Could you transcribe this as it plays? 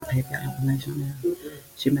PayPal information there.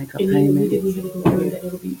 She make her payment.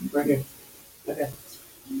 Right here. Okay.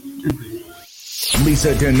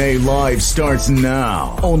 Lisa Denae Live starts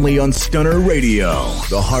now, only on Stunner Radio,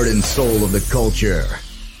 the heart and soul of the culture.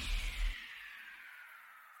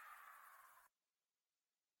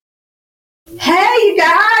 Hey, you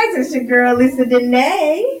guys, it's your girl Lisa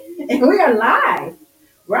Denae, and we are live,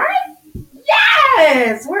 right?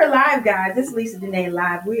 Yes, we're live, guys. This is Lisa Denae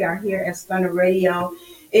Live. We are here at Stunner Radio.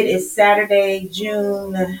 It is Saturday,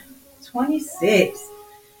 June 26th.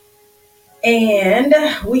 And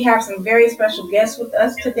we have some very special guests with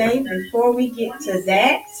us today. Before we get to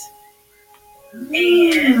that,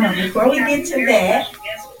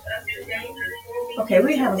 okay,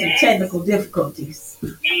 we're having some technical difficulties.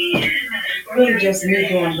 Really just me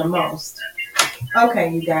doing the most. Okay,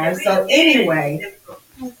 you guys. So anyway,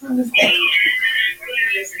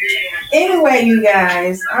 you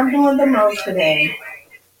guys, I'm doing the most today.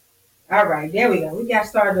 All right, there we go. We got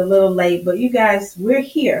started a little late, but you guys, we're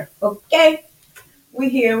here, okay? We're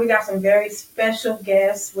here. We got some very special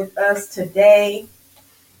guests with us today.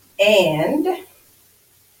 And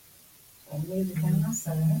all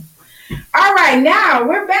right, now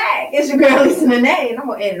we're back. It's your girl, Lisa Denae, and I'm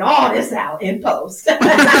going to edit all this out in post.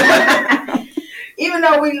 Even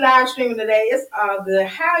though we live streaming today, it's all good.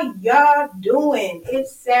 How y'all doing?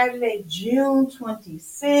 It's Saturday, June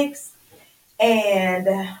 26th, and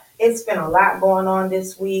it's been a lot going on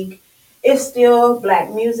this week. It's still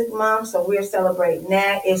Black Music Month, so we're celebrating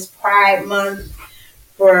that. It's Pride Month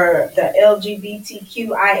for the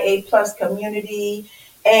LGBTQIA plus community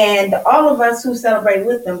and all of us who celebrate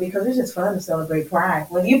with them, because it's just fun to celebrate Pride.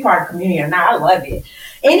 Whether you're part of the community or not, I love it.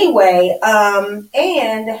 Anyway,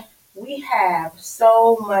 and we have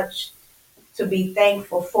so much to be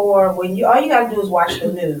thankful for. When all you got to do is watch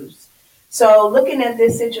the news. So looking at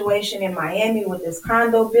this situation in Miami with this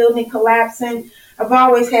condo building collapsing, I've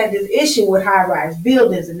always had this issue with high-rise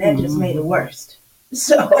buildings, and that just made it worse.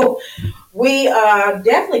 So we are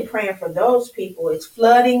definitely praying for those people. It's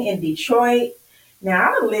flooding in Detroit.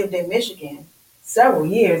 Now, I lived in Michigan several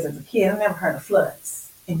years as a kid. I've never heard of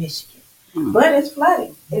floods in Michigan. But it's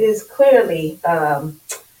flooding. It is clearly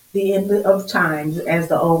the end of times, as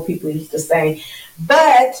the old people used to say.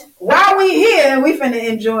 But while we're here, we finna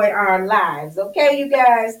enjoy our lives. Okay, you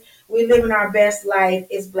guys? We're living our best life.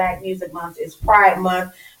 It's Black Music Month. It's Pride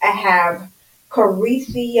Month. I have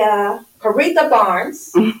Caretha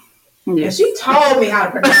Barnes. Yes. And she told me how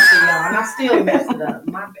to pronounce it, y'all, and I still messed it up.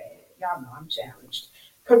 My bad. Y'all know I'm challenged.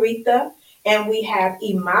 Caretha. And we have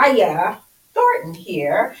Imaya Thornton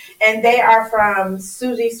here, and they are from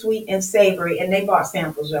Susie Sweet and Savory, and they bought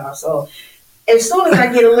samples, y'all. So as soon as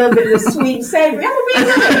I get a little bit of the sweet and savory, I'm gonna be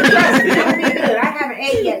good. Trust me, I'm gonna be good. I haven't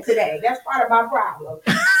ate yet today. That's part of my problem.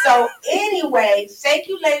 So anyway, thank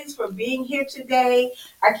you, ladies, for being here today.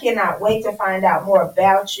 I cannot wait to find out more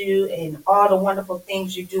about you and all the wonderful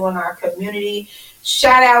things you do in our community.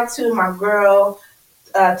 Shout out to my girl,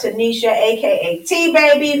 Tanisha, aka T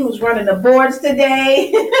Baby, who's running the boards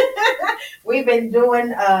today. We've been doing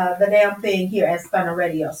the damn thing here at Stunner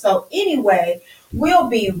Radio. So anyway, we'll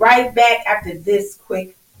be right back after this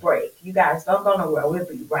quick break. You guys don't go nowhere. We'll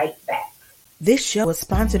be right back. This show is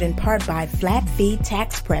sponsored in part by Flat Fee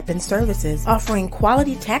Tax Prep and Services, offering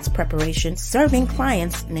quality tax preparation, serving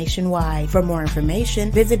clients nationwide. For more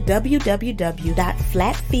information, visit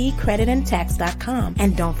www.flatfeecreditandtax.com.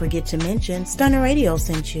 And don't forget to mention Stunner Radio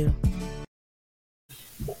sent you.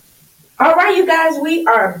 All right, you guys, we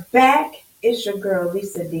are back. It's your girl,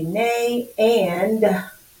 Lisa Denae, and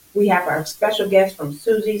we have our special guest from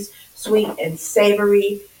Susie's Sweet and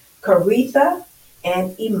Savory, Caretha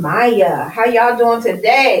and Imaya. How y'all doing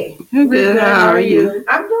today? Good. How are you?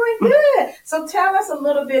 I'm doing good. So tell us a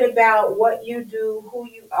little bit about what you do, who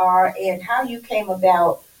you are, and how you came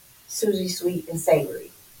about Susie's Sweet and Savory.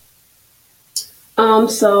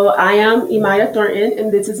 So I am Imaya Thornton,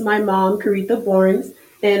 and this is my mom, Caretha Barnes.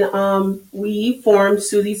 And we formed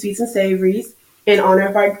Susie Sweets and Savories in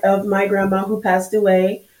honor of my grandma who passed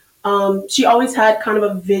away. She always had kind of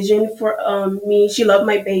a vision for me. She loved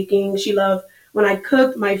my baking. She loved when I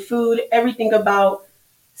cooked my food. Everything about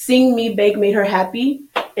seeing me bake made her happy.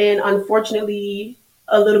 And unfortunately,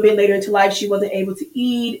 a little bit later into life, she wasn't able to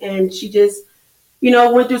eat. And she just,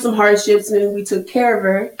 went through some hardships, and we took care of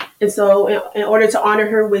her. And so in order to honor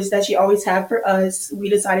her wish that she always had for us, we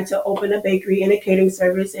decided to open a bakery and a catering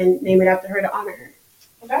service and name it after her to honor her.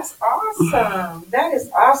 Well, that's awesome. That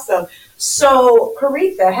is awesome. So,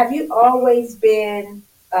 Caretha, have you always been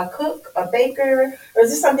a cook, a baker, or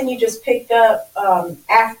is this something you just picked up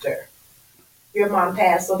after your mom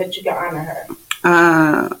passed so that you could honor her?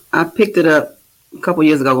 I picked it up a couple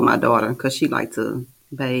years ago with my daughter because she liked to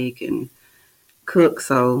bake and cook.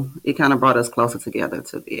 So it kind of brought us closer together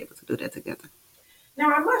to be able to do that together. Now,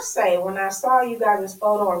 I must say, when I saw you guys'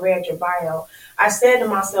 photo and read your bio, I said to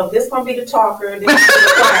myself, this going to be the talker, this going to be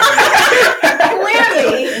the quiet.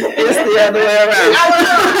 Clearly. It's the other way around.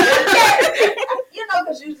 You know,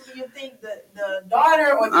 because usually you think the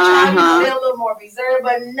daughter or the child is a little more reserved,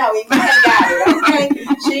 but no, you ain't got it,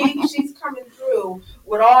 okay? She's coming through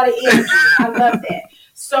with all the energy. I love that.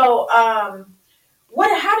 So,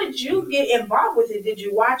 how did you get involved with it? Did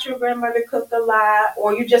you watch your grandmother cook a lot,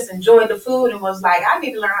 or you just enjoyed the food and was like, I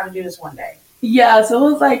need to learn how to do this one day? Yeah, so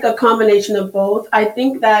it was like a combination of both. I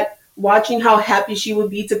think that watching how happy she would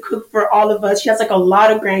be to cook for all of us. She has like a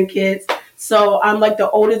lot of grandkids. So I'm like the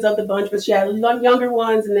oldest of the bunch, but she had younger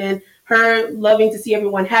ones. And then her loving to see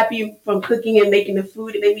everyone happy from cooking and making the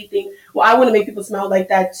food. It made me think, well, I want to make people smile like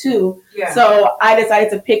that too. Yeah. So I decided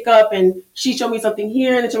to pick up, and she showed me something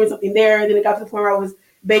here and then showed me something there. And then it got to the point where I was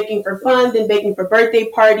baking for fun, then baking for birthday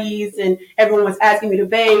parties, and everyone was asking me to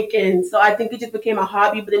bake. And so I think it just became a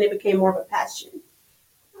hobby, but then it became more of a passion.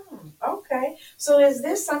 Okay. So is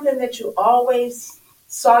this something that you always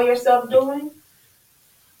saw yourself doing?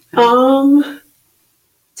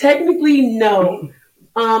 Technically, no.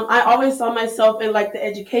 I always saw myself in like the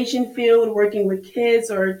education field, working with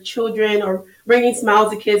kids or children or bringing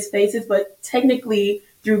smiles to kids' faces. But technically,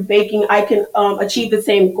 through baking, I can achieve the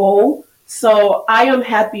same goal. So I am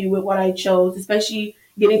happy with what I chose, especially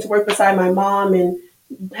getting to work beside my mom and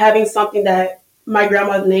having something that my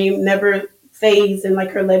grandma's name never fades and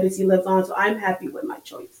like her legacy lives on. So I'm happy with my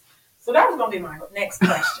choice. So that was going to be my next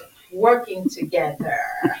question. Working together.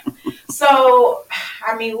 So,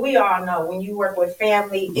 I mean, we all know when you work with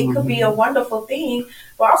family, it could be a wonderful thing,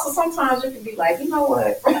 but also sometimes you can be like, you know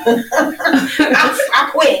what, I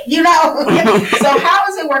quit, you know? So how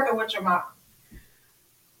is it working with your mom?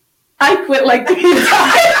 I quit like 3 times.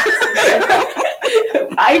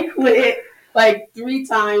 I quit like 3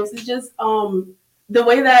 times. It's just the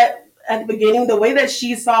way that at the beginning, the way that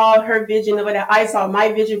she saw her vision, the way that I saw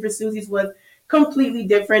my vision for Susie's was completely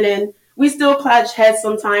different, and we still clash heads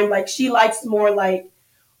sometimes. Like she likes more like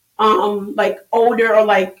older or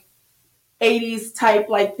like 80s type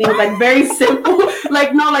like things, like very simple,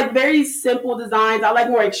 like very simple designs. I like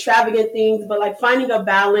more extravagant things, but like finding a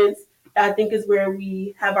balance, I think, is where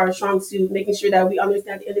we have our strong suit, making sure that we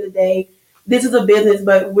understand at the end of the day, this is a business,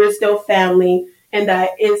 but we're still family, and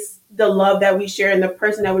that it's the love that we share and the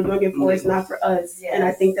person that we're doing it for is not for us. Yes. And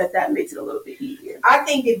I think that makes it a little bit easier. I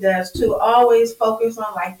think it does too. Always focus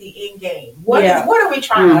on like the end game. What are we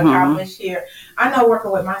trying to accomplish here? I know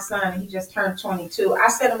working with my son, he just turned 22. I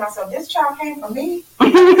said to myself, this child came from me.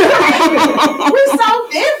 We're so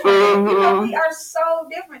different. You know, we are so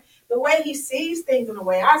different. The way he sees things and the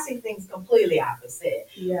way I see things completely opposite.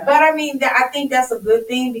 Yeah. But I mean, I think that's a good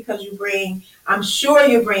thing because I'm sure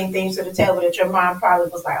you bring things to the table that your mom probably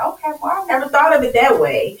was like, okay, well, I never thought of it that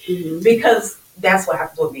way, because that's what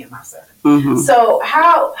happened with me and my son. So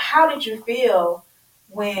how did you feel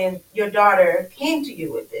when your daughter came to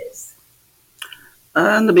you with this?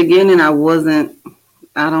 In the beginning, I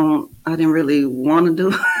didn't really want to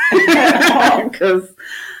do it because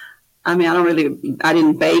I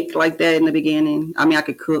didn't bake like that in the beginning. I mean, I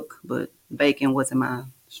could cook, but baking wasn't my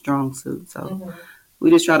strong suit. So we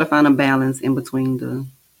just try to find a balance in between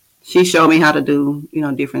she showed me how to do,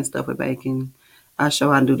 different stuff with baking. I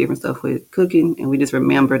show how to do different stuff with cooking. And we just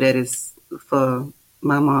remember that it's for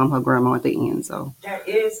my mom, her grandma at the end. So that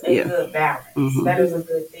is a good balance. That is a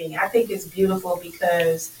good thing. I think it's beautiful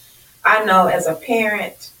because I know as a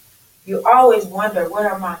parent, you always wonder, what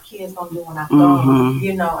are my kids going to do when I'm gone?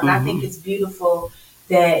 And I think it's beautiful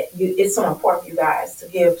that it's so important for you guys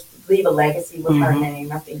to leave a legacy with her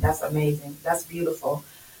name. I think that's amazing. That's beautiful.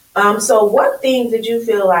 So what things did you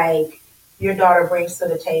feel like your daughter brings to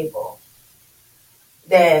the table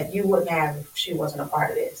that you wouldn't have if she wasn't a part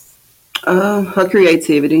of this? Her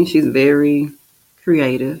creativity. She's very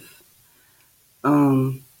creative.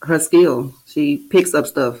 Her skill. She picks up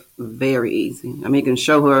stuff very easy. I mean, you can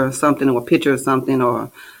show her something or a picture of something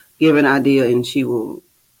or give an idea and she will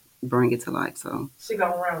bring it to life. So she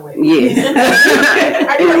gonna run with it. Yes.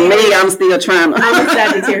 And me, I'm still trying to. I'm a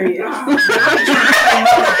Sagittarius.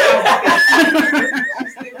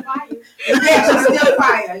 She's still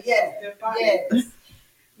fire. Yes.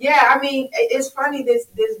 Yeah, I mean, it's funny, this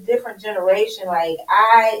different generation. Like,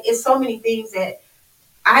 it's so many things that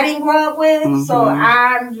I didn't grow up with, so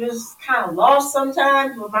I'm just kind of lost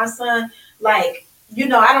sometimes with my son. Like,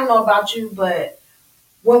 I don't know about you, but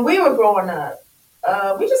when we were growing up,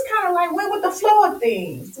 we just kind of like went with the flow of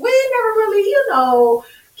things. We never really,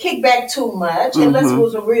 kick back too much unless it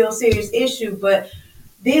was a real serious issue. But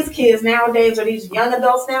these kids nowadays, or these young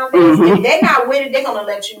adults nowadays, if they're not with it, they're gonna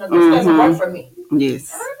let you know this doesn't work for me.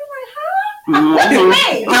 Yes. And I'll be like, huh? What you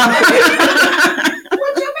mean?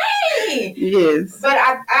 What you mean? Yes. But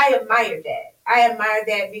I admire that. I admire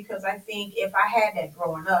that because I think if I had that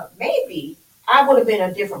growing up, maybe I would have been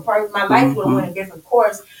a different person. My life would have went a different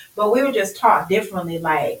course. But we were just taught differently.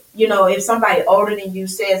 Like, you know, if somebody older than you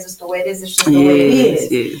says it's the way it is, it's just the way it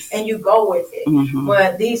is. Yes. And you go with it.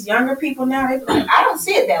 But these younger people now, they're like, I don't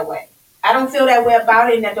see it that way. I don't feel that way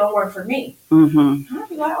about it, and that don't work for me. I'll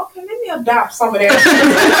be like, okay, let me adopt some of that.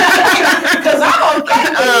 Because I'm okay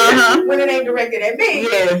with it when it ain't directed at me.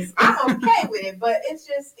 Yes. I'm okay with it, but it's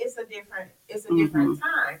a different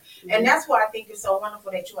time. And that's why I think it's so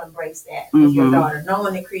wonderful that you embrace that with your daughter,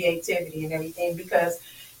 knowing the creativity and everything. Because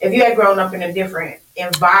if you had grown up in a different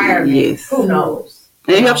environment, who knows?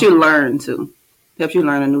 And it helps you learn too. It helps you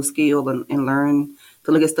learn a new skill and learn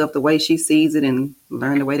to look at stuff the way she sees it and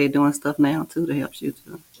learn the way they're doing stuff now too. That helps you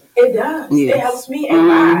too. It does. It helps me a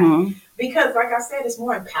lot. Because like I said, it's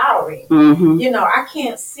more empowering. You know, I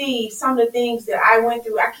can't see some of the things that I went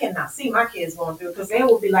through. I cannot see my kids going through because they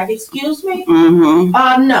will be like, excuse me?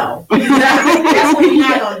 No. That's what you're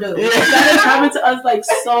not going to do. That has happened to us like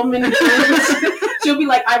so many times. She'll be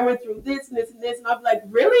like, I went through this and this and this. And I'll be like,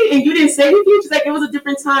 really? And you didn't say anything? She's like, it was a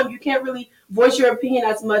different time. You can't really voice your opinion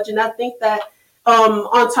as much. And I think that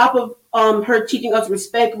on top of her teaching us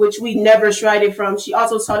respect, which we never shied it from, she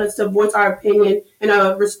also taught us to voice our opinion in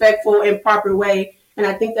a respectful and proper way. And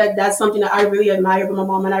I think that that's something that I really admire from my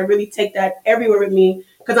mom, and I really take that everywhere with me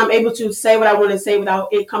because I'm able to say what I want to say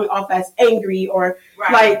without it coming off as angry or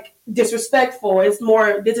like disrespectful. It's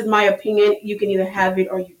more, this is my opinion. You can either have it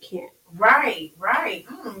or you can't. Right.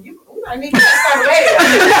 I need to start later.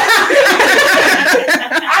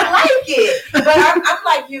 I like it, but I'm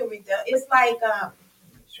like you, Rita. It's like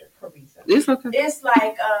it's okay. It's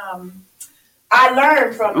like I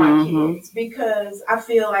learn from my kids because I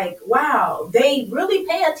feel like, wow, they really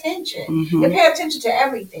pay attention. They pay attention to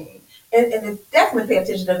everything, and they definitely pay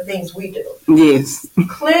attention to the things we do. Yes.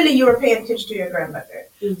 Clearly, you were paying attention to your grandmother.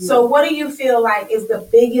 So, what do you feel like is the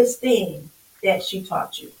biggest thing that she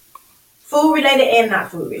taught you? Food related and not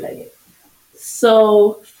food related.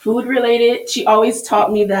 So food related, she always taught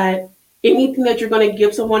me that anything that you're going to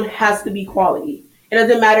give someone has to be quality. It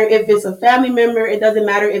doesn't matter if it's a family member. It doesn't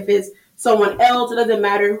matter if it's someone else. It doesn't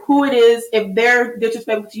matter who it is. If they're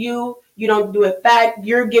disrespectful to you, you don't do it back.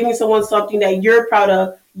 You're giving someone something that you're proud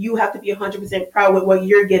of. You have to be 100% proud with what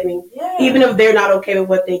you're giving, even if they're not okay with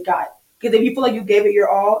what they got. Because if you feel like you gave it your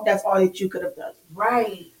all, that's all that you could have done.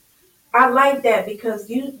 Right. I like that because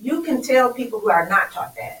you can tell people who are not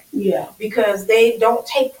taught that. Yeah. Because they don't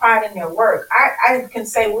take pride in their work. I can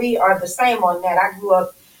say we are the same on that. I grew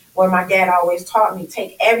up where my dad always taught me,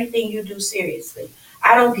 take everything you do seriously.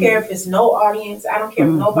 I don't care if it's no audience. I don't care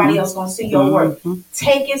if nobody else going to see your work.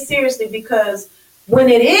 Take it seriously because when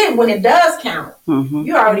it does count,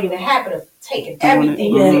 you're already in the habit of taking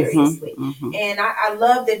everything seriously. And I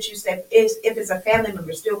love that you said if it's a family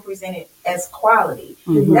member, still present it as quality.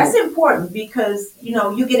 That's important because, you know,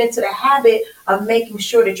 you get into the habit of making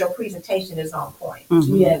sure that your presentation is on point.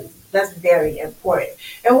 Yes, that's very important.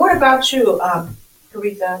 And what about you,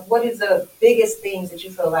 Caritha? What is the biggest things that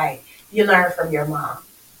you feel like you learned from your mom?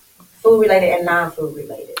 Food related and non-food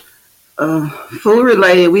related. Food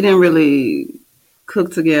related, we didn't really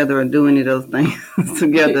cook together or do any of those things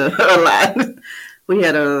together a lot. We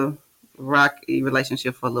had a rocky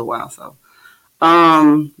relationship for a little while, so.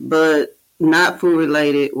 But not food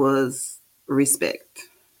related was respect.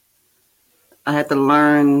 I had to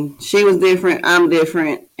learn. She was different. I'm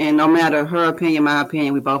different, and no matter her opinion, my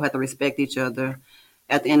opinion, we both had to respect each other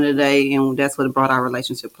at the end of the day, and that's what brought our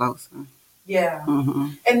relationship closer. Yeah.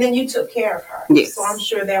 And then you took care of her. Yes. So I'm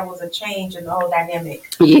sure that was a change in the whole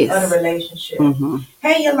dynamic of Yes. the relationship.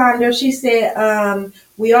 Hey, Yolanda, she said,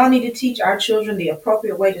 we all need to teach our children the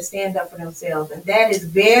appropriate way to stand up for themselves. And that is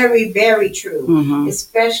very, very true.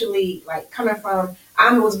 Especially like coming from,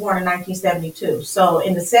 I was born in 1972. So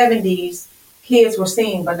in the 70s, kids were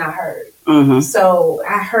seen but not heard. So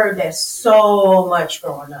I heard that so much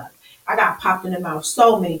growing up. I got popped in the mouth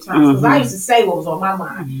so many times because I used to say what was on my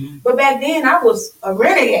mind. But back then I was a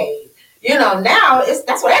renegade. You know, now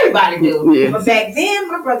that's what everybody do. Yes. But back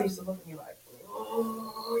then my brother used to look at me like,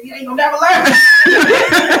 oh, you ain't gonna never learn.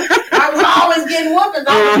 I was always getting whoopings.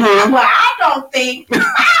 Well, I don't think,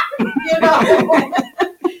 you know.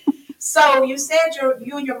 So you said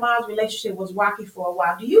you and your mom's relationship was rocky for a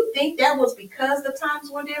while. Do you think that was because the times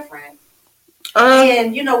were different?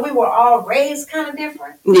 And we were all raised kind of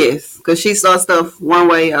different. Yes, because she saw stuff one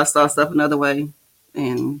way, I saw stuff another way,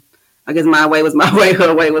 and I guess my way was my way,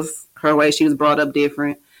 her way was her way. She was brought up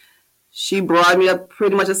different. She brought me up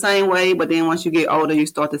pretty much the same way, but then once you get older, you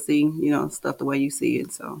start to see, stuff the way you see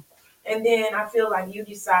it. So. And then I feel like you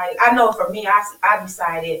decided. I know for me, I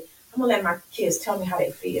decided I'm gonna let my kids tell me how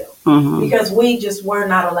they feel because we just were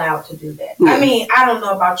not allowed to do that. Yeah. I mean, I don't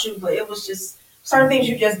know about you, but it was just certain things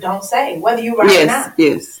you just don't say, whether you're right or not.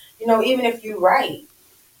 Yes. Even if you're right,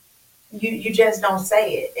 you just don't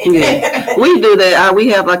say it. Yeah. We do that. We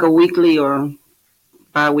have like a weekly or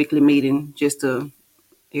bi-weekly meeting just to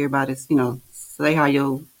everybody's, say how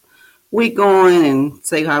your week going and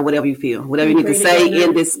say how whatever you feel, whatever you need to say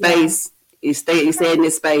in this space. Yeah. You say in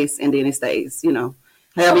this space, and then it stays.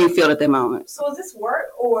 However you feel at that moment. So is this work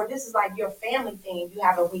or this is like your family thing? You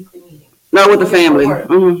have a weekly meeting. No, with the family.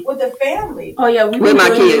 With the family. Oh yeah, we've been with my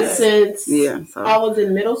doing kids since I was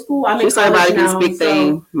in middle school. I'm just in college everybody now, can speak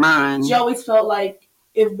their mind. She always felt like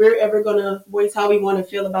if we're ever gonna voice how we want to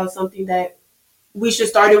feel about something, that we should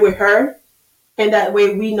start it with her, and that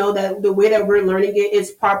way we know that the way that we're learning it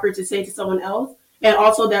is proper to say to someone else, and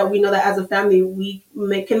also that we know that as a family we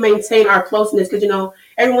can maintain our closeness because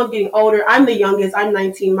everyone's getting older. I'm the youngest. I'm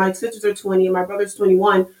 19. My sisters are 20, and my brother's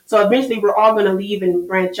 21. So eventually we're all gonna leave and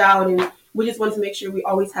branch out, and we just wanted to make sure we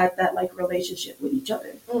always had that relationship with each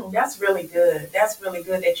other. That's really good. That's really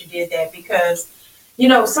good that you did that because,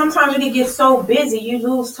 sometimes when you get so busy, you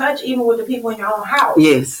lose touch even with the people in your own house.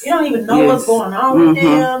 Yes. You don't even know what's going on with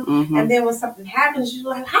them. And then when something happens, you're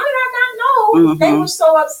like, how did I not know? They were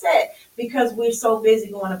so upset because we're so busy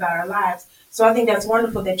going about our lives. So I think that's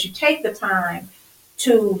wonderful that you take the time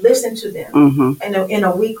to listen to them in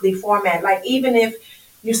a weekly format. Like even if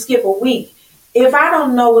you skip a week, if I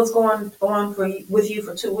don't know what's going on with you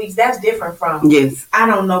for 2 weeks, that's different from I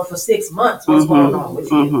don't know for 6 months what's going on with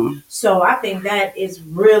you. So I think that is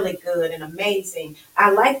really good and amazing.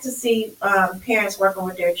 I like to see parents working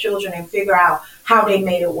with their children and figure out how they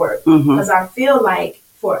made it work. Because I feel like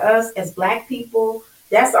for us as Black people,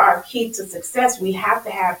 that's our key to success. We have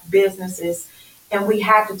to have businesses and we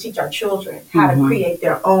have to teach our children how to create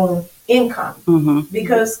their own income.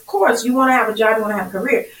 Because, of course, you want to have a job, you want to have a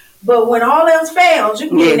career. But when all else fails, you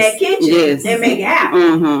can get in that kitchen and make it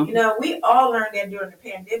happen. We all learned that during the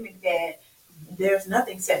pandemic that there's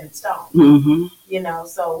nothing set in stone.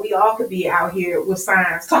 So we all could be out here with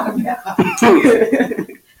signs talking about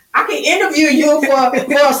I can interview you for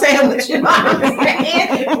a sandwich.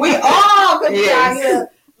 We all could be out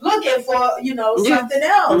here looking for, something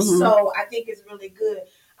else. So I think it's really good.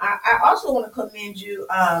 I also want to commend you,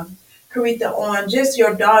 Caritha, on just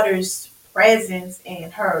your daughter's presence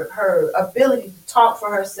and her ability to talk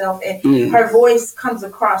for herself, and her voice comes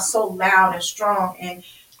across so loud and strong, and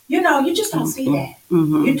you just don't see that.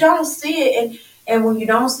 You don't see it, and when you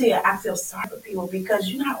don't see it, I feel sorry for people because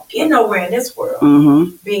you're not getting nowhere in this world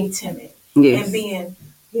being timid and being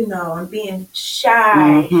and being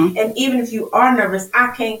shy, and even if you are nervous,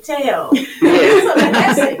 I can't tell. It's a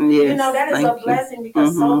blessing. That is a blessing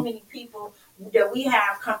because so many people that we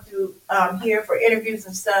have come through here for interviews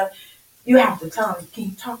and stuff. You have to tell them, can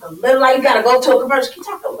you talk a little louder? You got to go to a commercial. Can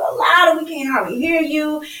you talk a little louder? We can't hardly hear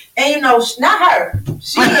you. And, not her.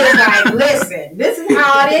 She is like, listen, this is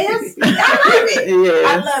how it is. I love it. Yes.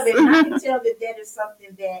 I love it. And I can tell that is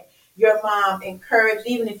something that your mom encouraged,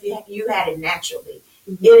 even if you had it naturally.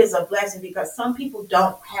 It is a blessing because some people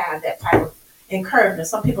don't have that type of encouragement.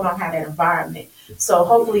 Some people don't have that environment. So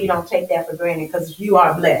hopefully you don't take that for granted because you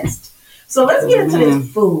are blessed. So let's get into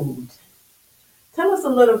this food. Tell us a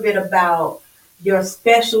little bit about your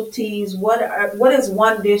specialties. What is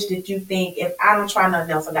one dish that you think if I don't try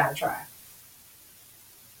nothing else, I gotta try?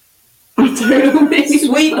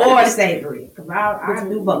 Sweet or savory? Because I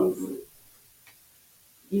do both.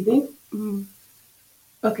 You think?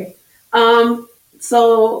 Okay.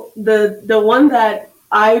 So the one that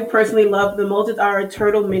I personally love the most is our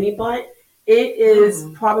turtle mini bun. It is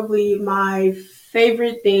probably my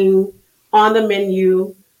favorite thing on the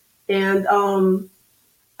menu. And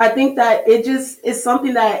I think that it just is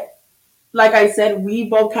something that, like I said, we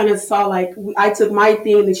both kind of saw, I took my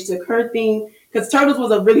thing and she took her thing. Because turtles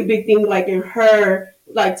was a really big thing, in her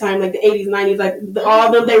time, the 80s, 90s, all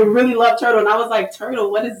of them, they really loved turtle. And I was like, turtle,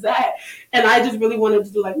 what is that? And I just really wanted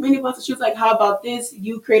to do mini buns. And she was like, how about this?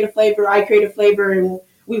 You create a flavor, I create a flavor, and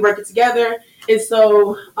we work it together. And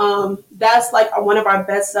so that's one of our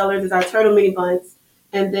best sellers is our turtle mini buns.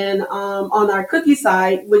 And then on our cookie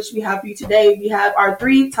side, which we have for you today, we have our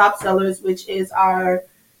 3 top sellers, which is our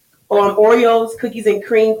Oreos cookies and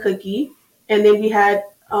cream cookie. And then we had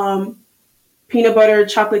peanut butter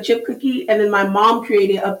chocolate chip cookie, and then my mom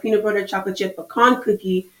created a peanut butter chocolate chip pecan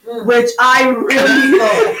cookie, which I really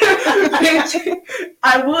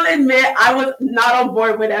I will admit I was not on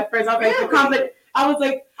board with at first. I was like pecan, but I was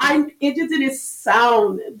like, it just didn't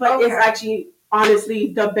sound, but it's actually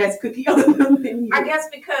honestly the best cookie on the menu. I guess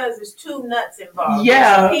because there's 2 nuts involved.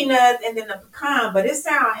 Yeah. The peanut and then the pecan, but it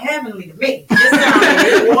sounds heavenly to me. It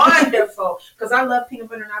sounds wonderful because I love peanut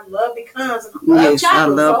butter and I love pecans. And I love chocolate. I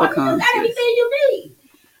love pecans. You got everything you need.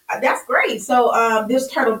 That's great. So this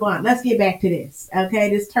turtle bun, let's get back to this. Okay,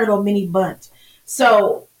 this turtle mini bunch.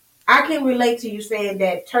 So I can relate to you saying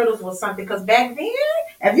that turtles was something because back then,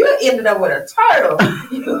 if you ended up with a turtle,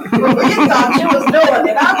 you thought you was doing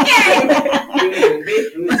it. Okay.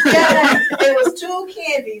 Yes, it was 2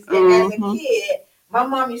 candies, and as a kid, my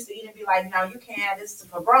mom used to eat and be like, "No, you can't have this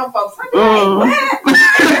for grown folks." I'm like, "What?"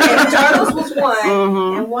 And turtles was one,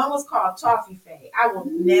 and one was called Toffee Fay. I will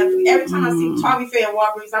never. Every time I see Toffee Fay and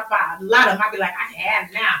Walgreens, I buy a lot of them. I be like, "I can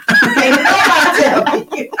have them now." They know how to tell me,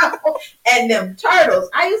 you know. And them turtles,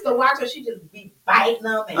 I used to watch her. She just be biting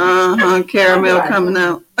them and caramel coming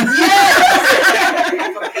out. Yes.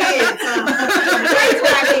 Wait till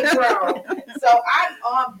I get grown. So I'm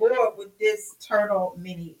on board with this turtle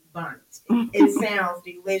mini bunch. It sounds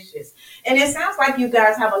delicious. And it sounds like you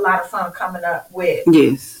guys have a lot of fun coming up with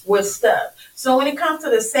stuff. So when it comes to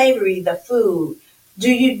the savory, the food,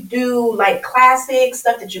 do you do like classic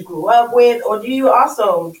stuff that you grew up with, or do you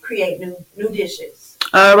also create new dishes?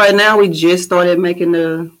 Right now we just started making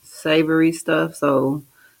the savory stuff, so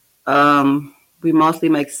we mostly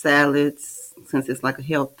make salads since it's like a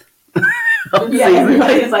health.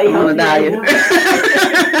 Everybody's like on a diet.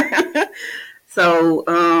 So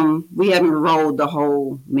we haven't rolled the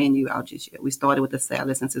whole menu out just yet. We started with the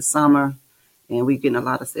salad since it's summer, and we're getting a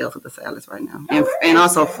lot of sales with the salads right now, and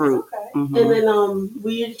also fruit. Okay. And then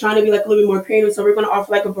we're trying to be like a little bit more creative, so we're going to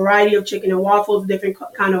offer like a variety of chicken and waffles, different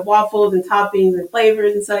kind of waffles and toppings and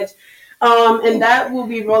flavors and such. And that will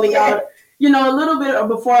be rolling out, a little bit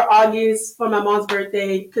before August for my mom's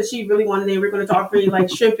birthday, because she really wanted it. We're going to offer like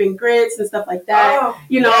shrimp and grits and stuff like that.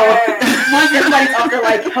 Once everybody's off their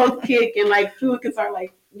like health kick and like food can start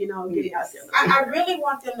like, getting out there. I really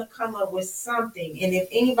want them to come up with something. And if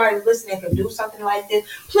anybody listening could do something like this,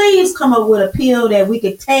 please come up with a pill that we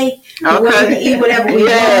could take. Where we can eat whatever we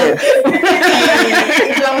want.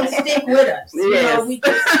 And don't stick with us. We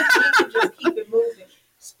can just keep it moving.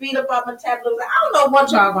 Speed up our metabolism. I don't know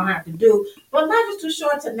what y'all gonna have to do, but life is too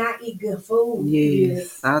short to not eat good food.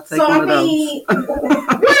 Yes, I'll take one of those. What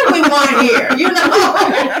do we want here?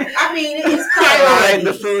 It's priority.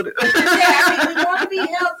 The food. We want to be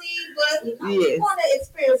healthy, but we want to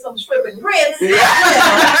experience some shrimp and grits. It's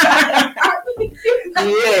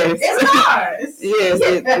hard. Yes,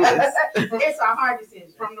 it is. It's a hard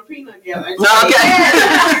decision. From the peanut gallery. Okay.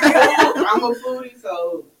 I'm a foodie,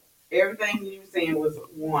 so everything you were saying was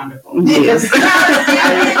wonderful. Yes. I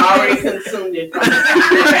already consumed it.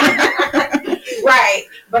 Right.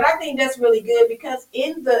 But I think that's really good because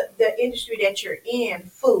in the industry that you're in,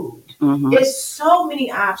 food, there's so many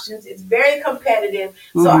options. It's very competitive.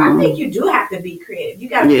 So I think you do have to be creative. You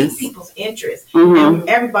got to keep people's interest. And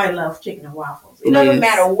everybody loves chicken and waffles. It doesn't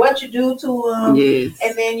matter what you do to them. Yes.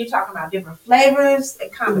 And then you're talking about different flavors and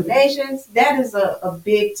combinations. That is a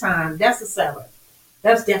big time. That's a seller.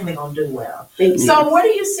 That's definitely going to do well. So where do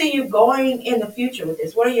you see you going in the future with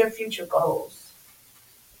this? What are your future goals?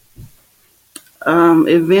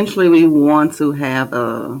 Eventually we want to have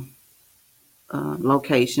a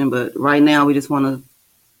location, but right now we just want to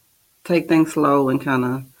take things slow and kind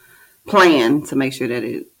of plan to make sure that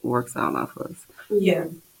it works out off us. Yeah,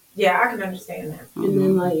 I can understand that. And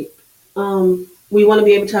then we want to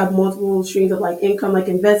be able to have multiple streams of like income, like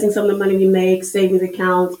investing some of the money we make, savings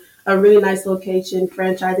accounts, a really nice location,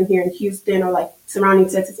 franchising here in Houston or like surrounding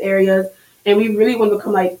Texas areas. And we really want to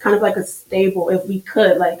become like kind of like a stable, if we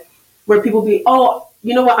could, like where people be, oh,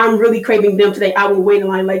 you know what, I'm really craving them today. I will wait in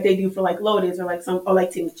line like they do for like Lotus or like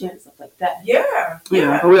Tim's Chan, stuff like that. Yeah.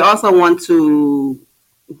 But we also want to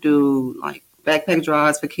do like backpack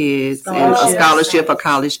drives for kids and a scholarship for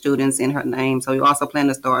college students in her name. So we also plan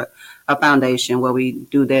to start a foundation where we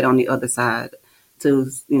do that on the other side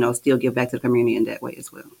to, still give back to the community in that way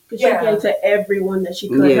as well. Because she gave to everyone that she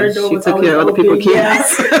could. Her door was always open. Other people's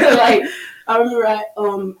kids. Like I remember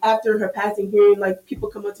after her passing, hearing like people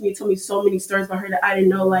come up to me and tell me so many stories about her that I didn't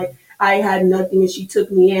know. Like I had nothing and she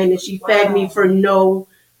took me in and she fed me for no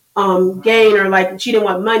gain, or like she didn't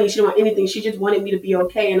want money, she didn't want anything. She just wanted me to be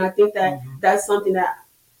okay. And I think that that's something that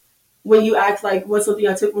when you ask like what's something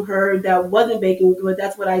I took from her that wasn't baking good,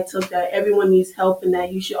 that's what I took, that everyone needs help and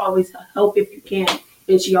that you should always help if you can.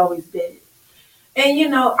 And she always did.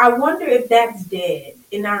 And I wonder if that's dead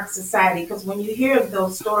in our society because when you hear of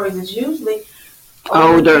those stories, it's usually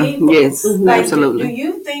older Older, people. yes, Like, do absolutely.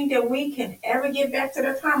 you think that we can ever get back to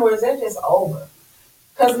that time, or is that just over?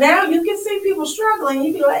 Because now you can see people struggling.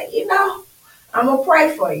 You be like, I'm gonna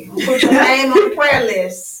pray for you. Put your name on the prayer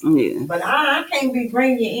list. Yeah. But I can't be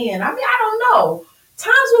bringing you in. I mean, I don't know.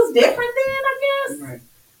 Times was different then, I guess. Right.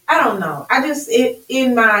 I don't know. I just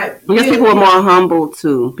in my. I guess people are more humble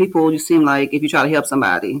too. People, you seem like if you try to help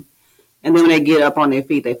somebody, and then when they get up on their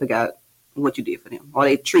feet, they forgot what you did for them, or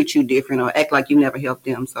they treat you different, or act like you never helped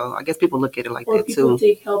them. So I guess people look at it like Or that people too.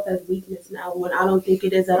 take help as weakness now when I don't think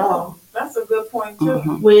it is at all. That's a good point too.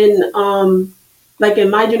 Mhm. When like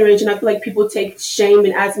in my generation, I feel like people take shame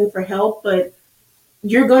in asking for help, but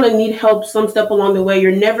you're gonna need help some step along the way.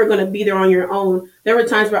 You're never gonna be there on your own. There were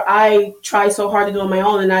times where I tried so hard to do it on my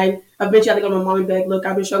own, and I eventually had to go to my mom and be like, "Look,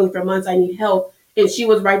 I've been struggling for months. I need help," and she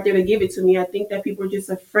was right there to give it to me. I think that people are just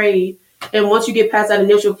afraid, and once you get past that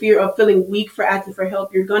initial fear of feeling weak for asking for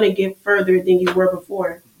help, you're gonna get further than you were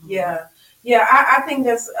before. Yeah. Yeah, I think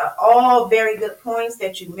that's all very good points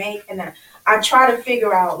that you make. And I try to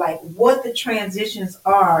figure out like what the transitions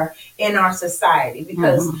are in our society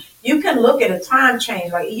because you can look at a time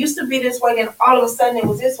change. Like it used to be this way, then all of a sudden it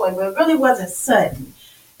was this way, but it really wasn't sudden.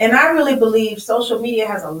 And I really believe social media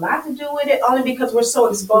has a lot to do with it only because we're so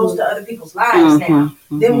exposed to other people's lives now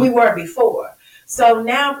than we were before. So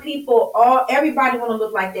now everybody want to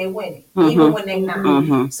look like they're winning, even when they're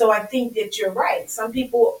not. So I think that you're right. Some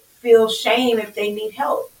people feel shame if they need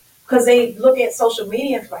help because they look at social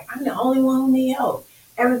media and it's like, I'm the only one who need help.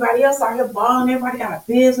 Everybody else out here balling, everybody got a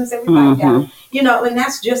business, everybody got, and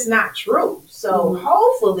that's just not true. So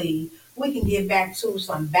hopefully we can get back to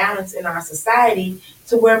some balance in our society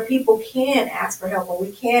to where people can ask for help and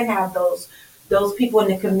we can have those people in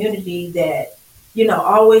the community that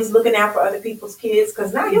always looking out for other people's kids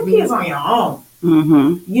because now your kids on your own.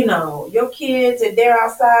 Your kids, if they're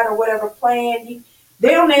outside or whatever playing,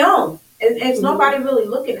 they're on their own. And it's nobody really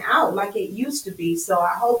looking out like it used to be. So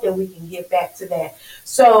I hope that we can get back to that.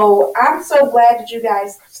 So I'm so glad that you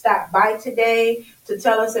guys stopped by today to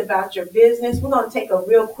tell us about your business. We're going to take a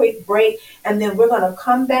real quick break and then we're going to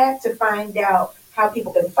come back to find out how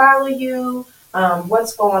people can follow you,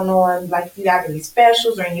 what's going on, like if you have any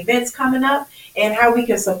specials or any events coming up, and how we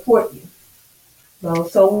can support you.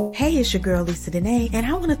 Hey, it's your girl Lisa Denae, and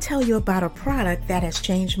I want to tell you about a product that has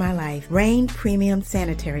changed my life. Rain Premium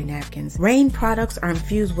Sanitary Napkins. Rain products are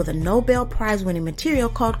infused with a Nobel Prize-winning material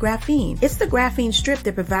called graphene. It's the graphene strip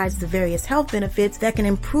that provides the various health benefits that can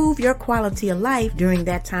improve your quality of life during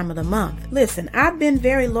that time of the month. Listen, I've been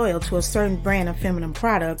very loyal to a certain brand of feminine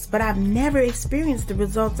products, but I've never experienced the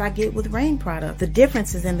results I get with Rain products. The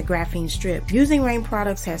difference is in the graphene strip. Using Rain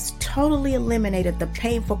products has totally eliminated the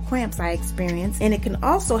painful cramps I experience, and it can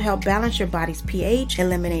also help balance your body's pH,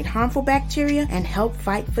 eliminate harmful bacteria, and help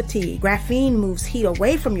fight fatigue. Graphene moves heat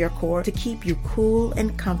away from your core to keep you cool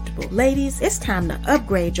and comfortable. Ladies, it's time to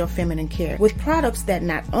upgrade your feminine care with products that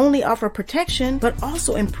not only offer protection, but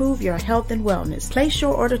also improve your health and wellness. Place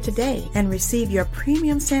your order today and receive your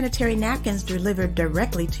premium sanitary napkins delivered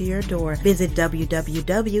directly to your door. Visit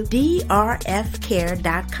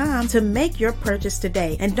www.drfcare.com to make your purchase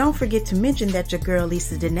today. And don't forget to mention that your girl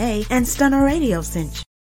Lisa Denae and Stunner Radio sent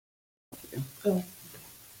you.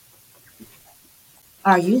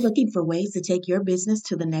 Are you looking for ways to take your business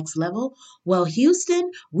to the next level? Well, Houston,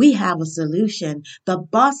 we have a solution. The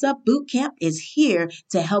Boss Up Bootcamp is here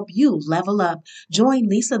to help you level up. Join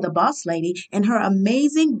Lisa, the Boss Lady, and her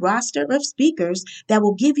amazing roster of speakers that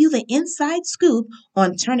will give you the inside scoop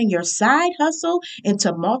on turning your side hustle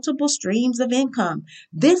into multiple streams of income.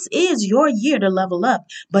 This is your year to level up,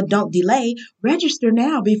 but don't delay. Register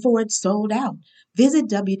now before it's sold out. Visit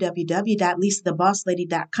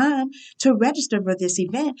www.lisathebosslady.com to register for this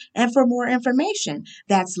event and for more information.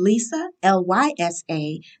 That's Lisa,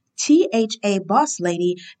 Lysa,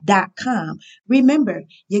 bosslady.com. Remember,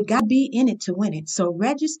 you got to be in it to win it. So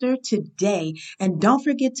register today and don't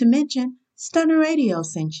forget to mention Stunner Radio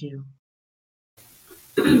sent you.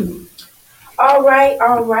 All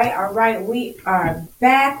right. We are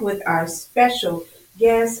back with our special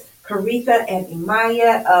guests, Caritha and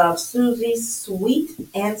Imaya of Susie's Sweet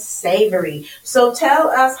and Savory. So tell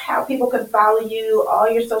us how people can follow you, all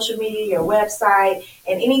your social media, your website,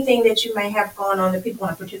 and anything that you may have going on that people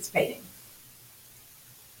want to participate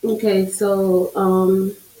in. Okay, so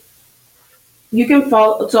you can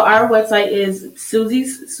follow. So our website is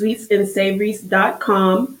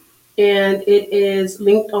susiesweetsandsavories.com, and it is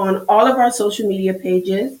linked on all of our social media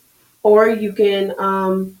pages. Or you can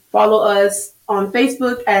follow us on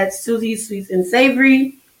Facebook at Susie's Sweets and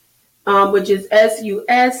Savory, which is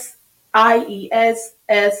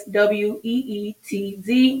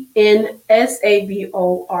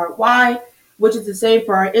SUSIESSWEETZNSABORY, which is the same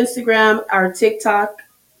for our Instagram, our TikTok,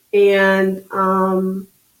 and our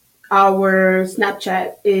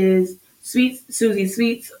Snapchat is Sweets Susie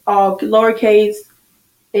Sweets, all lowercase.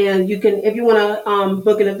 And you can, if you want to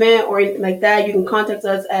book an event or anything like that, you can contact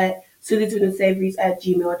us at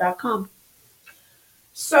susiesweetsandsavories@gmail.com.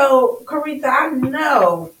 So, Caritha, I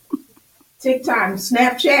know TikTok and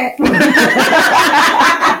Snapchat. I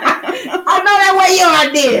know that way you are,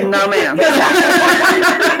 dear. No, ma'am.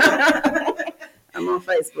 I'm on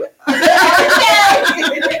Facebook.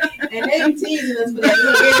 And they be teasing us for that.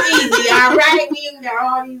 It's easy, all right? We even got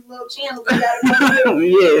all these little channels we got to go through.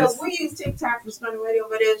 Yes. Because we use TikTok for Stunning Radio,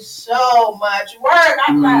 but it's so much work.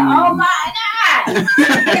 I'm like, oh my God.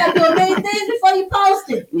 You got to do a million things before you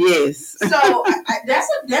post it. Yes. So that's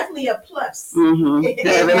definitely a plus. Mm-hmm.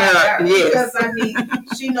 Yes. Because, I mean,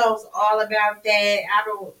 she knows all about that.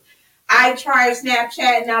 I tried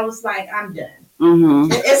Snapchat and I was like, I'm done.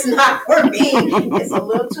 Mm-hmm. It's not for me. It's a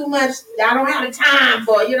little too much. I don't have the time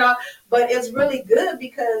for, but it's really good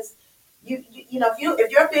because you know,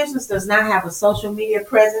 if your business does not have a social media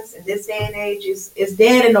presence in this day and age, it's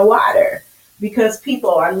dead in the water because people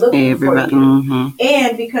are looking for you. Mm-hmm.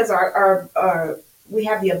 And because our we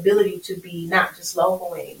have the ability to be not just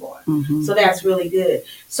local anymore. Mm-hmm. So that's really good.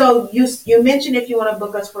 So you mentioned if you want to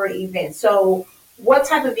book us for an event. So what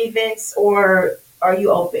type of events or are you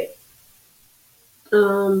open?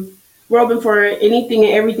 We're open for anything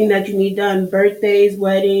and everything that you need done. Birthdays,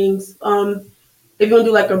 weddings. If you want to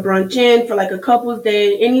do like a brunch in for like a couple's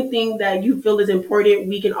day, anything that you feel is important,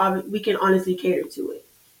 we can honestly cater to it.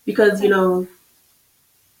 Because,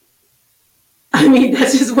 I mean,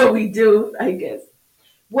 that's just what we do, I guess.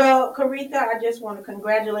 Well, Caritha, I just want to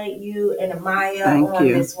congratulate you and Amaya on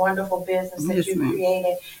this wonderful business that you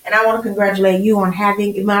created. And I want to congratulate you on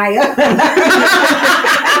having Amaya.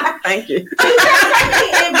 Thank you.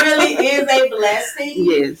 It really is a blessing.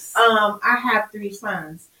 Yes. I have 3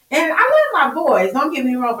 sons. And I love my boys. Don't get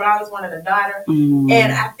me wrong, but I always wanted a daughter. Mm-hmm.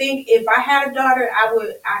 And I think if I had a daughter,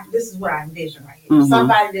 this is what I envision right here. Mm-hmm.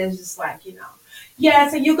 Somebody that's just like,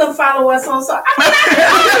 yes, and you can follow us on. So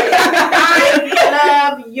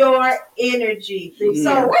I love your energy. Yeah.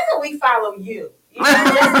 So where can we follow you?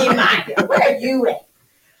 Let's get mine. Where are you at?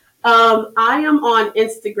 I am on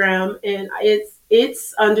Instagram and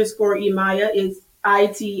it's underscore Emaya. It's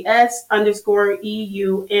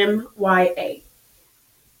ITS_EUMYA.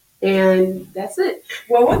 And that's it.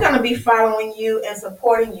 Well, we're going to be following you and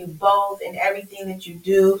supporting you both in everything that you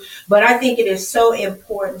do. But I think it is so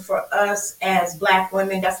important for us as Black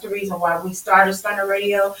women. That's the reason why we started Stunner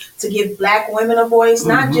Radio, to give Black women a voice. Mm-hmm.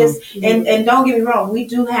 Not just, and don't get me wrong, we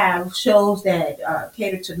do have shows that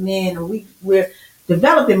cater to men, and we're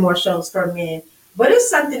developing more shows for men. But it's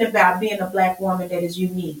something about being a Black woman that is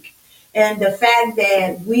unique. And the fact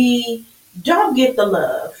that we don't get the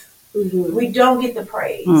love. Mm-hmm. We don't get the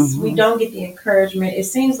praise. Mm-hmm. We don't get the encouragement. It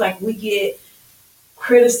seems like we get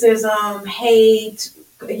criticism, hate.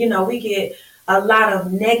 We get a lot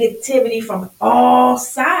of negativity from all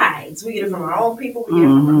sides. We get it from our own people. We get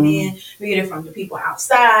it from our men. We get it from the people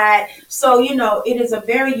outside. So, it is a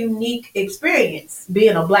very unique experience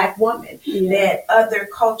being a Black woman that other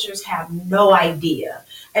cultures have no idea.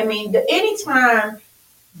 I mean, anytime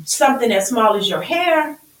something as small as your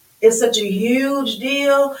hair is such a huge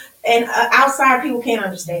deal, and outside people can't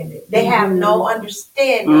understand it. They have no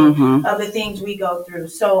understanding of the things we go through.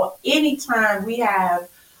 So anytime we have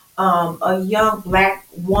a young Black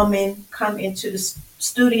woman come into the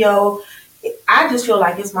studio, I just feel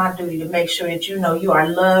like it's my duty to make sure that you are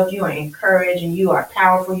loved, you are encouraged, and you are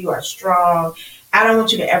powerful, you are strong. I don't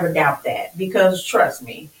want you to ever doubt that, because trust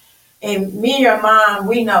me, and me and your mom,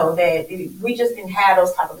 we know that we just didn't have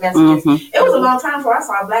those type of messages. Mm-hmm. It was a long time before I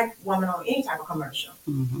saw a Black woman on any type of commercial.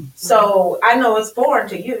 Mm-hmm. So I know it's foreign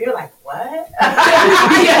to you. You're like, what?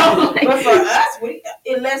 But for us,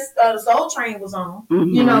 unless Soul Train was on,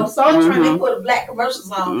 Soul Train, they put Black commercials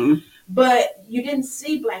on. Mm-hmm. But you didn't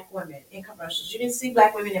see Black women in commercials. You didn't see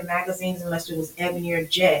Black women in magazines unless it was Ebony or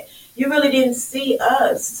Jet. You really didn't see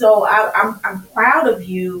us. So I'm proud of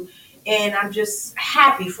you. And I'm just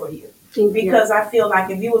happy for you, because I feel like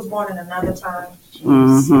if you was born in another time,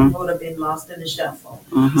 you would have been lost in the shuffle.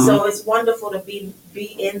 Mm-hmm. So it's wonderful to be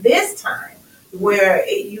in this time where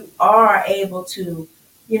you are able to,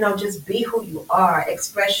 just be who you are,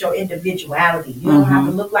 express your individuality. You don't have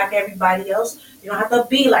to look like everybody else. You don't have to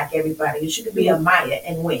be like everybody else. You can be a Maya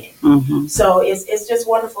and win. So it's just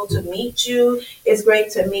wonderful to meet you. It's great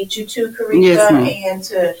to meet you too, Karika, and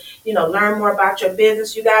to, learn more about your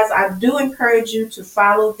business. You guys, I do encourage you to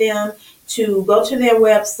follow them, to go to their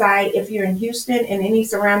website. If you're in Houston and any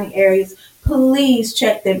surrounding areas, please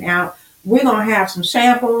check them out. We're going to have some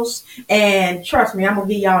samples, and trust me, I'm going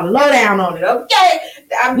to give y'all a lowdown on it, okay?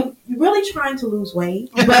 I'm really trying to lose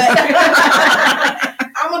weight, but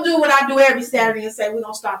I'm going to do what I do every Saturday and say we're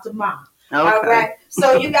going to start tomorrow. Okay. All right.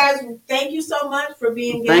 So you guys, thank you so much for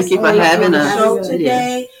being guests. Thank you for having us. Show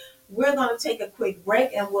today. We're going to take a quick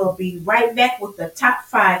break, and we'll be right back with the top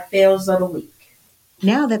 5 fails of the week.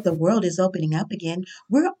 Now that the world is opening up again,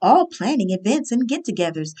 we're all planning events and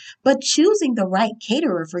get-togethers, but choosing the right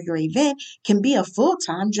caterer for your event can be a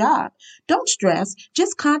full-time job. Don't stress,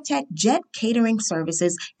 just contact Jet Catering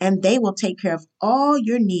Services and they will take care of all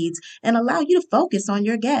your needs and allow you to focus on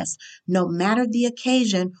your guests. No matter the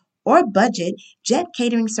occasion or budget, Jet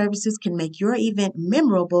Catering Services can make your event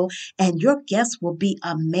memorable and your guests will be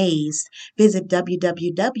amazed. Visit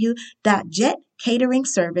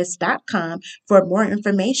www.jetcateringservice.com for more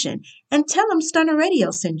information and tell them Stunner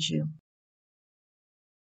Radio sent you.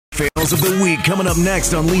 Fails of the week coming up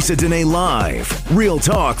next on Lisa Denae Live. Real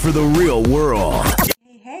talk for the real world.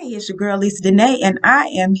 Hey, it's your girl Lisa Denae, and I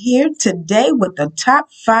am here today with the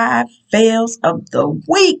top 5 fails of the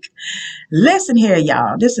week. Listen here,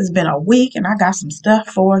 y'all. This has been a week, and I got some stuff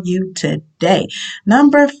for you today.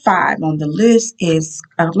 Number 5 on the list is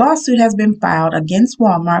a lawsuit has been filed against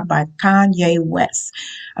Walmart by Kanye West.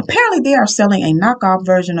 Apparently, they are selling a knockoff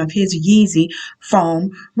version of his Yeezy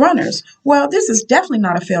foam runners. Well, this is definitely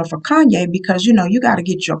not a fail for Kanye because, you got to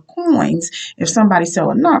get your coins if somebody sell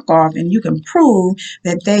a knockoff and you can prove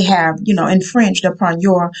that they have, infringed upon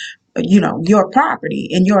your property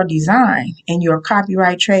and your design and your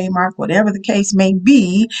copyright, trademark, whatever the case may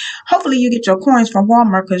be. Hopefully you get your coins from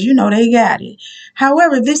Walmart because they got it.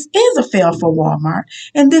 However, this is a fail for Walmart,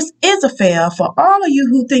 and this is a fail for all of you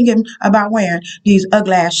who thinking about wearing these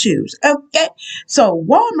ugly ass shoes. Okay, so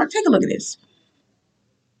Walmart, take a look at this.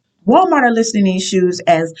 Walmart are listing these shoes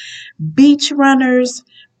as beach runners,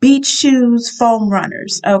 beach shoes, foam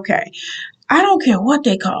runners. Okay, I don't care what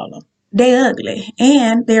they call them. They're ugly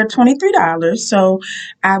and they're $23. So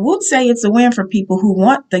I would say it's a win for people who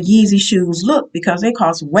want the Yeezy shoes look because they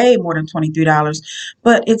cost way more than $23.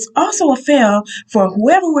 But it's also a fail for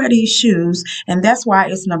whoever wear these shoes. And that's why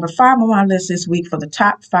it's number 5 on my list this week for the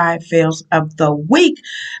top 5 fails of the week.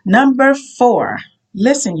 Number 4.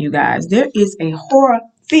 Listen, you guys, there is a horror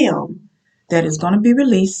film that is going to be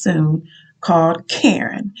released soon called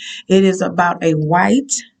Karen. It is about a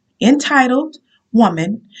white, entitled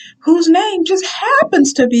woman whose name just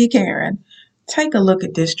happens to be Karen. Take a look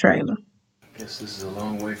at this trailer. Guess this is a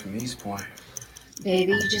long way from East Point.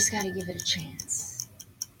 Baby, you just gotta give it a chance.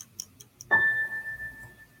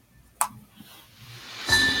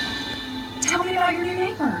 Tell me about your new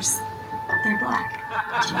neighbors. They're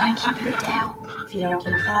black. Do you mind keeping it down? If you don't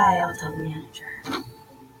comply, I'll tell the manager.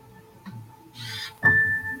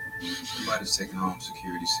 Somebody's taking home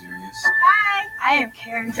security serious. Hi, I am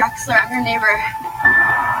Karen Drexler. I'm your neighbor.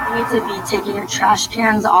 You need to be taking your trash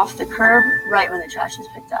cans off the curb right when the trash is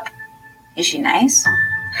picked up. Is she nice?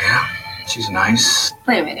 Yeah, she's nice.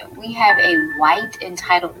 Wait a minute. We have a white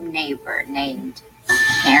entitled neighbor named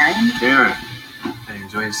Karen. Karen, hey,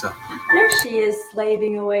 enjoy yourself. There she is,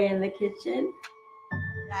 slaving away in the kitchen.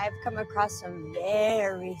 I've come across some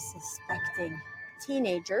very suspecting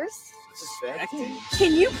teenagers. Suspecting?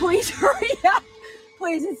 Can you please hurry up?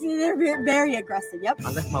 Please, they're very aggressive. Yep.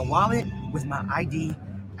 I left my wallet with my ID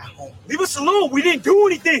at home. Leave us alone. We didn't do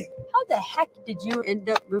anything. How the heck did you end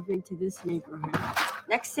up moving to this neighborhood?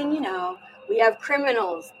 Next thing you know, we have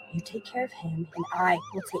criminals. You take care of him, and I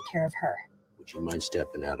will take care of her. Would you mind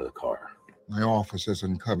stepping out of the car? My office has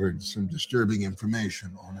uncovered some disturbing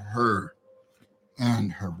information on her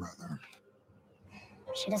and her brother.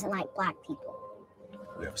 She doesn't like black people.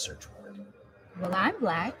 We have a search warrant. Well, I'm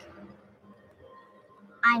black.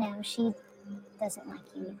 I know, she doesn't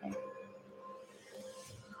like you either.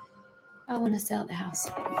 I want to sell the house.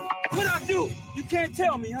 What'd I do? You can't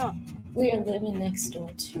tell me, huh? We are living next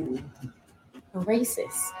door to a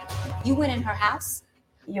racist. You went in her house?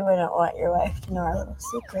 You wouldn't want your wife to know our little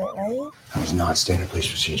secret, right? That was not standard police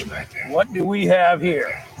procedure back there. What do we have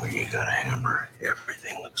here? When you got a hammer,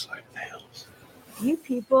 everything looks like nails. You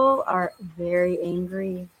people are very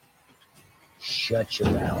angry. Shut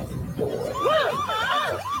your mouth, boy.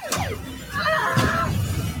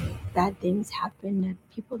 Bad things happen to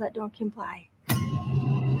people that don't comply.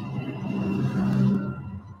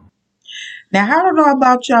 Now, I don't know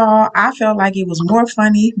about y'all. I felt like it was more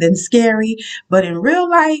funny than scary, but in real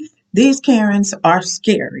life, these Karens are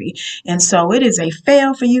scary. And so it is a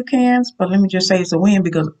fail for you, Karens, but let me just say it's a win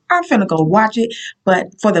because I'm finna go watch it. But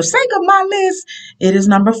for the sake of my list, it is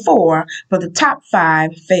number 4 for the top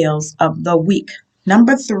 5 fails of the week.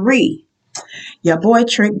 Number 3. Your boy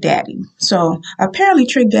Trick Daddy. So apparently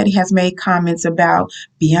Trick Daddy has made comments about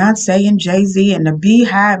Beyonce and Jay-Z and the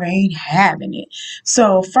Beehive ain't having it.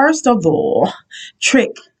 So first of all,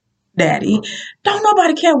 Trick Daddy, don't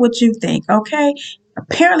nobody care what you think, okay?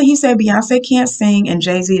 Apparently he said Beyonce can't sing and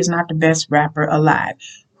Jay-Z is not the best rapper alive.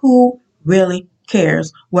 Who really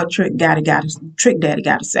cares what Trick Daddy got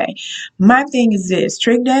to say? My thing is this,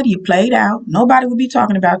 Trick Daddy, you played out. Nobody would be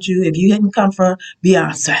talking about you if you hadn't come for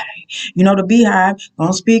Beyonce. You know, the Beehive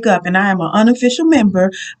gonna speak up, and I am an unofficial member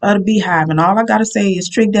of the Beehive, and all I gotta say is,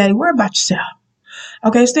 Trick Daddy, worry about yourself.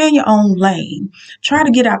 Okay, stay in your own lane. Try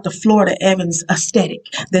to get out the Florida Evans aesthetic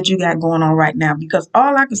that you got going on right now, because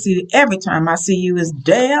all I can see every time I see you is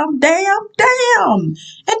damn, damn, damn.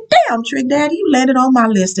 And damn, Trick Daddy, you landed on my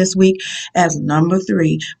list this week as number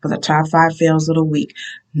 3 for the top 5 fails of the week.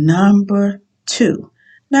 Number 2.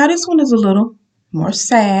 Now, this one is a little more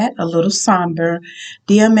sad, a little somber.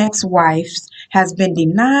 DMX wife has been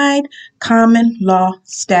denied common law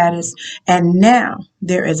status, and now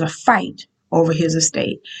there is a fight over his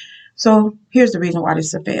estate. So here's the reason why this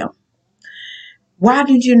is a fail. Why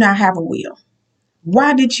did you not have a will?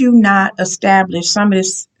 Why did you not establish some of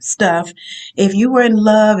this stuff? If you were in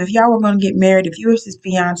love, if y'all were going to get married, if you were his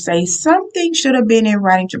fiance, something should have been in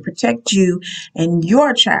writing to protect you and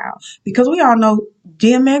your child. Because we all know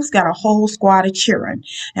DMX got a whole squad of children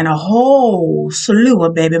and a whole slew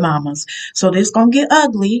of baby mamas. So this going to get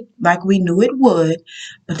ugly like we knew it would.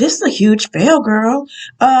 But this is a huge fail, girl.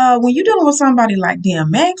 When you're dealing with somebody like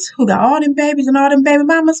DMX who got all them babies and all them baby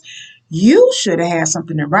mamas, you should have had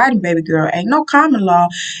something in writing, baby girl. Ain't no common law.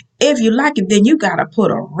 If you like it, then you got to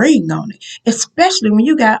put a ring on it, especially when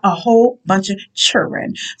you got a whole bunch of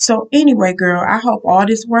children. So anyway, girl, I hope all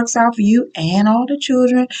this works out for you and all the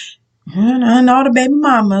children and all the baby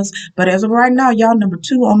mamas. But as of right now, y'all number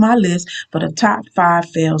 2 on my list for the top 5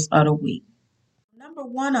 fails of the week. Number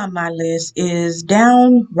 1 on my list is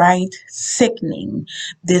downright sickening.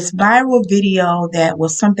 This viral video that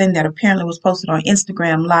was something that apparently was posted on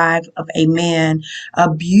Instagram Live of a man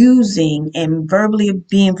abusing and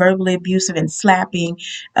being verbally abusive and slapping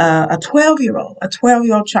a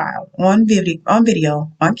 12-year-old child on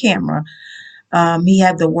video, on camera. He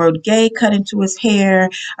had the word gay cut into his hair.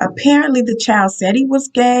 Apparently, the child said he was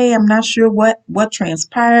gay. I'm not sure what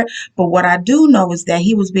transpired, but what I do know is that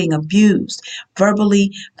he was being abused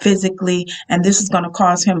verbally, physically, and this is going to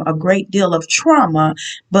cause him a great deal of trauma.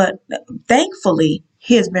 But thankfully,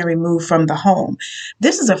 he has been removed from the home.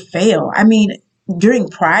 This is a fail. I mean, during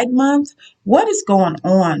Pride Month, what is going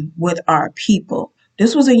on with our people?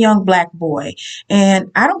 This was a young black boy. And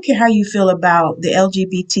I don't care how you feel about the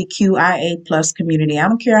LGBTQIA plus community. I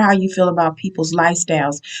don't care how you feel about people's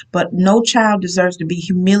lifestyles, but no child deserves to be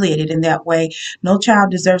humiliated in that way. No child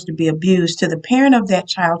deserves to be abused. To the parent of that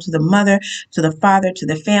child, to the mother, to the father, to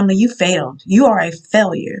the family, you failed. You are a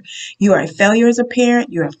failure. You are a failure as a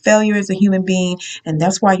parent. You're a failure as a human being. And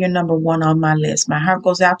that's why you're number 1 on my list. My heart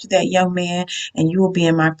goes out to that young man, and you will be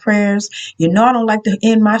in my prayers. You know I don't like to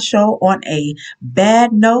end my show on a bad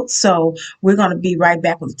note, so we're going to be right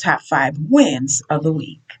back with the top 5 wins of the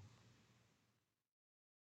week.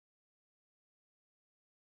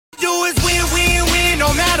 Do is win, win, win,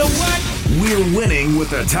 no matter what. We're winning with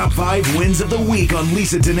the top 5 wins of the week on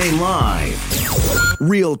Lisa Denae Live.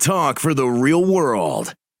 Real talk for the real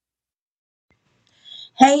world.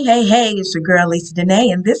 Hey, it's your girl Lisa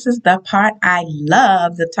Denae, and this is the part I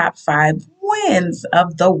love, the top 5 wins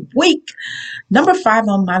of the week. Number 5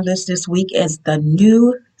 on my list this week is the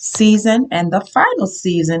new season and the final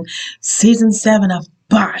season 7 of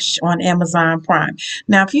Bosch on Amazon Prime.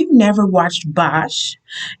 Now, if you've never watched Bosch,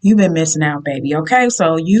 you've been missing out, baby. Okay,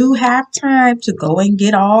 so you have time to go and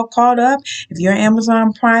get all caught up. If you're an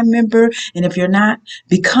Amazon Prime member, and if you're not,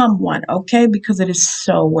 become one, okay? Because it is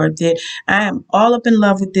so worth it. I am all up in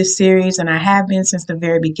love with this series, and I have been since the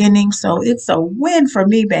very beginning. So it's a win for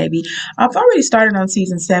me, baby. I've already started on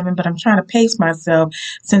season 7, but I'm trying to pace myself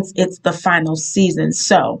since it's the final season.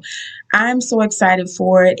 So I'm so excited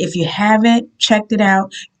for it. If you haven't checked it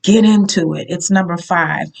out, get into it. It's number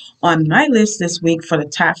 5 on my list this week for the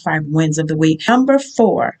top 5 wins of the week. Number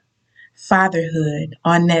 4, Fatherhood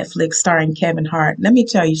on Netflix starring Kevin Hart. Let me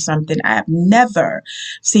tell you something. I have never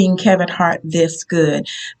seen Kevin Hart this good.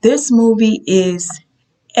 This movie is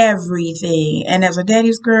everything. And as a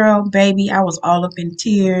daddy's girl, baby, I was all up in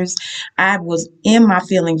tears. I was in my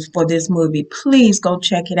feelings for this movie. Please go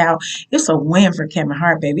check it out. It's a win for Kevin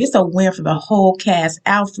Hart, baby. It's a win for the whole cast.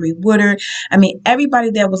 Alfre Woodard. I mean,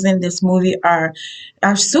 everybody that was in this movie are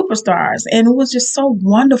superstars. And it was just so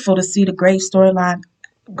wonderful to see the great storyline.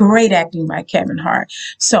 Great acting by Kevin Hart.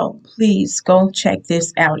 So please go check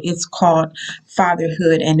this out. It's called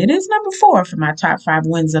Fatherhood, and it is number 4 for my top 5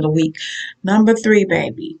 wins of the week. Number 3,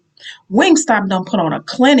 baby. Wingstop done put on a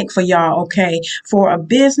clinic for y'all, okay, for a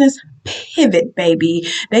business pivot, baby.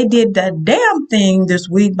 They did the damn thing this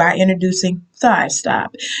week by introducing Thigh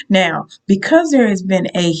Stop. Now, because there has been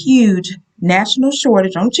a huge national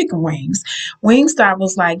shortage on chicken wings, Wingstop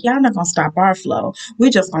was like, y'all not gonna stop our flow. We're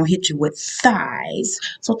just gonna hit you with thighs.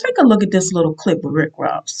 So take a look at this little clip with Rick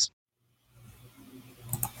Ross.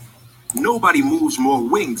 Nobody moves more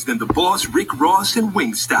wings than the boss, Rick Ross, and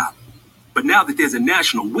Wingstop. But now that there's a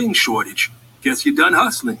national wing shortage, guess you're done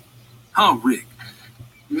hustling. Huh, Rick?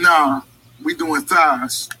 Nah, we doing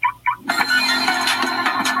thighs.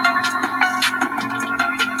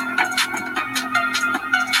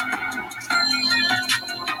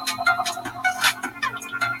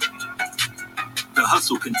 The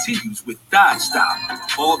hustle continues with Thigh Stop.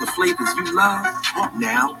 All the flavors you love are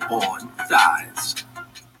now on thighs.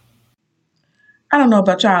 I don't know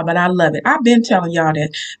about y'all, but I love it. I've been telling y'all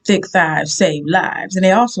that thick thighs save lives, and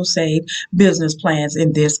they also save business plans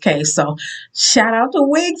in this case. So shout out to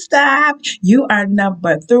Wingstop. You are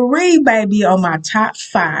number 3, baby, on my top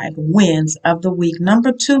 5 wins of the week.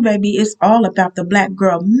 Number 2, baby, is all about the black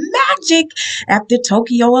girl magic at the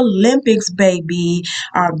Tokyo Olympics, baby.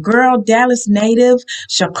 Our girl, Dallas native,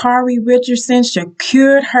 Sha'Carri Richardson,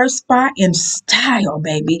 secured her spot in style,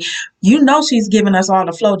 baby. You know she's giving us all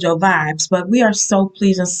the FloJo vibes, but we are so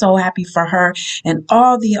pleased and so happy for her and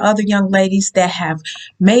all the other young ladies that have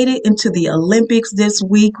made it into the Olympics this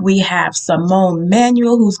week. We have Simone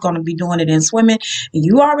Manuel, who's going to be doing it in swimming. And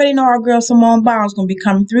you already know our girl Simone Biles is going to be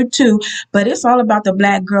coming through too, but it's all about the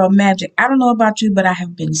black girl magic. I don't know about you, but I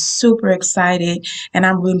have been super excited and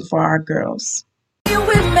I'm rooting for our girls. You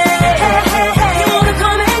with me? Hey, hey, hey. You want to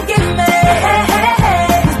come and get me? Hey, hey,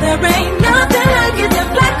 hey. 'Cause there ain't nothing like it. The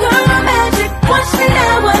black girl magic. Watch me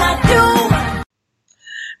now what I do.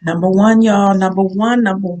 Number 1, y'all. Number one.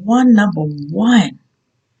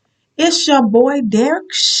 It's your boy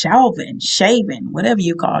Derek Chauvin, whatever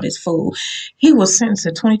you call this fool. He was sentenced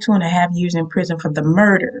to 22 and a half years in prison for the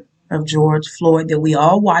murder of George Floyd that we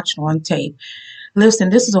all watched on tape. Listen,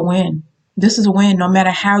 this is a win. This is a win, no matter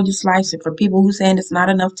how you slice it. For people who saying it's not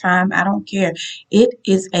enough time, I don't care. It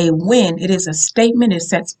is a win. It is a statement. It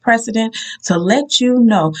sets precedent to let you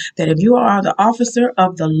know that if you are the officer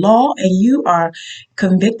of the law and you are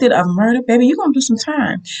convicted of murder, baby, you're going to do some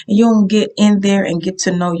time. And you're going to get in there and get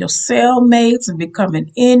to know your cellmates and become an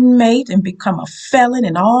inmate and become a felon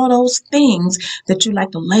and all those things that you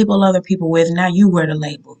like to label other people with. Now you wear the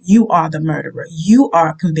label. You are the murderer. You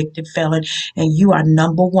are a convicted felon and you are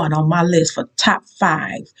number 1 on my list for top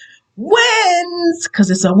 5 wins, because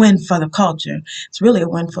it's a win for the culture. It's really a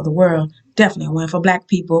win for the world. Definitely a win for black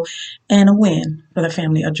people and a win for the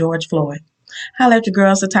family of George Floyd. Holla at your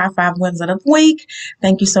girls, the top 5 wins of the week.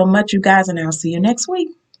 Thank you so much, you guys, and I'll see you next week.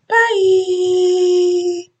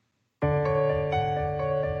 Bye.